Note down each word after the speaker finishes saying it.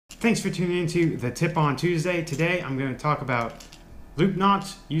Thanks for tuning into the Tip on Tuesday. Today I'm going to talk about loop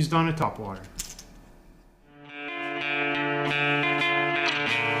knots used on a topwater.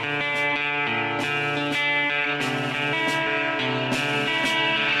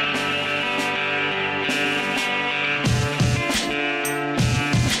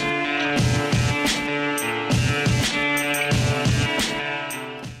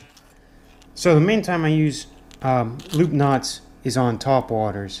 So the main time I use loop knots is on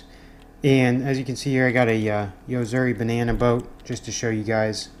topwaters, and as you can see here, I got a Yo-Zuri banana boat just to show you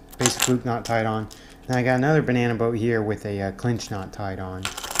guys, basic loop knot tied on, and I got another banana boat here with a clinch knot tied on.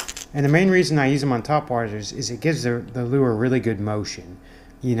 And the main reason I use them on topwaters is it gives the lure really good motion.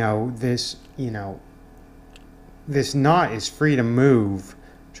 This knot is free to move.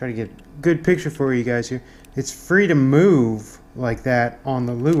 Try to get a good picture for you guys here. It's free to move like that on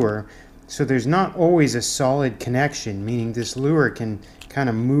the lure. So there's not always a solid connection, meaning this lure can kind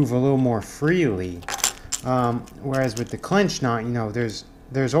of move a little more freely. Whereas with the clinch knot,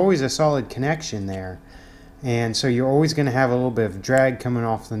 there's always a solid connection there. And so you're always going to have a little bit of drag coming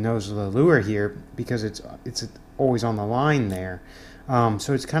off the nose of the lure here because it's always on the line there.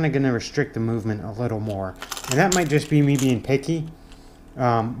 So it's kind of going to restrict the movement a little more. And that might just be me being picky,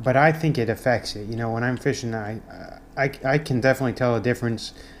 but I think it affects it. When I'm fishing, I can definitely tell a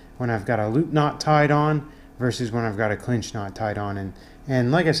difference when I've got a loop knot tied on versus when I've got a clinch knot tied on.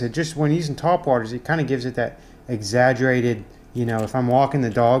 And like I said, just when using topwaters, it kind of gives it that exaggerated, if I'm walking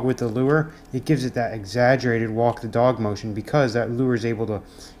the dog with the lure, it gives it that exaggerated walk the dog motion because that lure is able to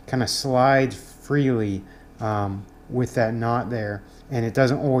kind of slide freely with that knot there, and it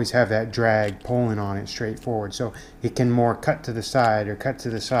doesn't always have that drag pulling on it straight forward. So it can more cut to the side or cut to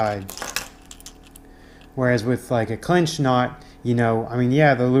the side. Whereas with like a clinch knot,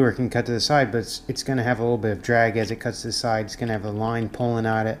 the lure can cut to the side, but it's going to have a little bit of drag as it cuts to the side. It's going to have a line pulling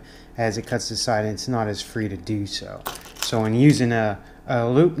at it as it cuts to the side, and it's not as free to do so. So when using a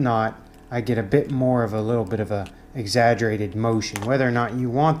loop knot, I get a bit more of a little bit of a exaggerated motion. Whether or not you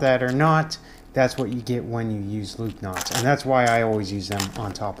want that or not, that's what you get when you use loop knots, and that's why I always use them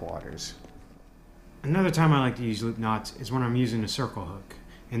on topwaters. Another time I like to use loop knots is when I'm using a circle hook.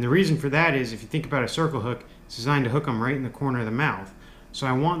 And the reason for that is, if you think about a circle hook, it's designed to hook them right in the corner of the mouth. So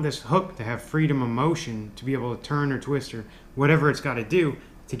I want this hook to have freedom of motion to be able to turn or twist or whatever it's got to do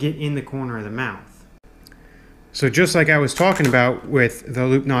to get in the corner of the mouth. So just like I was talking about with the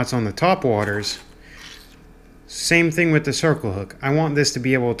loop knots on the topwaters, same thing with the circle hook. I want this to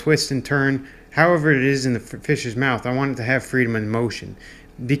be able to twist and turn however it is in the fish's mouth. I want it to have freedom of motion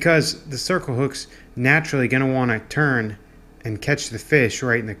because the circle hook's naturally going to want to turn and catch the fish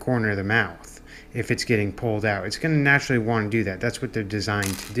right in the corner of the mouth. If it's getting pulled out, it's going to naturally want to do that. That's what they're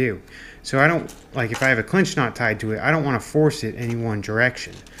designed to do. So I don't, like if I have a clinch knot tied to it, I don't want to force it any one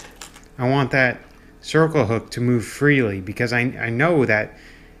direction. I want that circle hook to move freely because I know that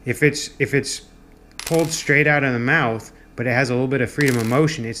if it's pulled straight out of the mouth, but it has a little bit of freedom of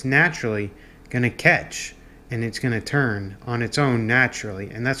motion, it's naturally going to catch and it's going to turn on its own naturally,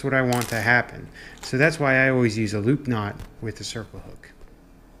 and that's what I want to happen. So that's why I always use a loop knot with the circle hook.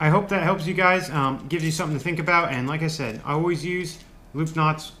 I hope that helps you guys, gives you something to think about, and like I said, I always use loop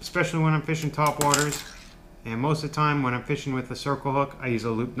knots, especially when I'm fishing topwaters, and most of the time when I'm fishing with a circle hook, I use a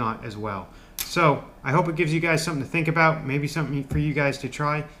loop knot as well. So I hope it gives you guys something to think about, maybe something for you guys to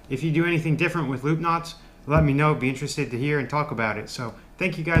try. If you do anything different with loop knots, let me know, be interested to hear and talk about it. So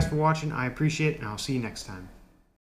thank you guys for watching, I appreciate it, and I'll see you next time.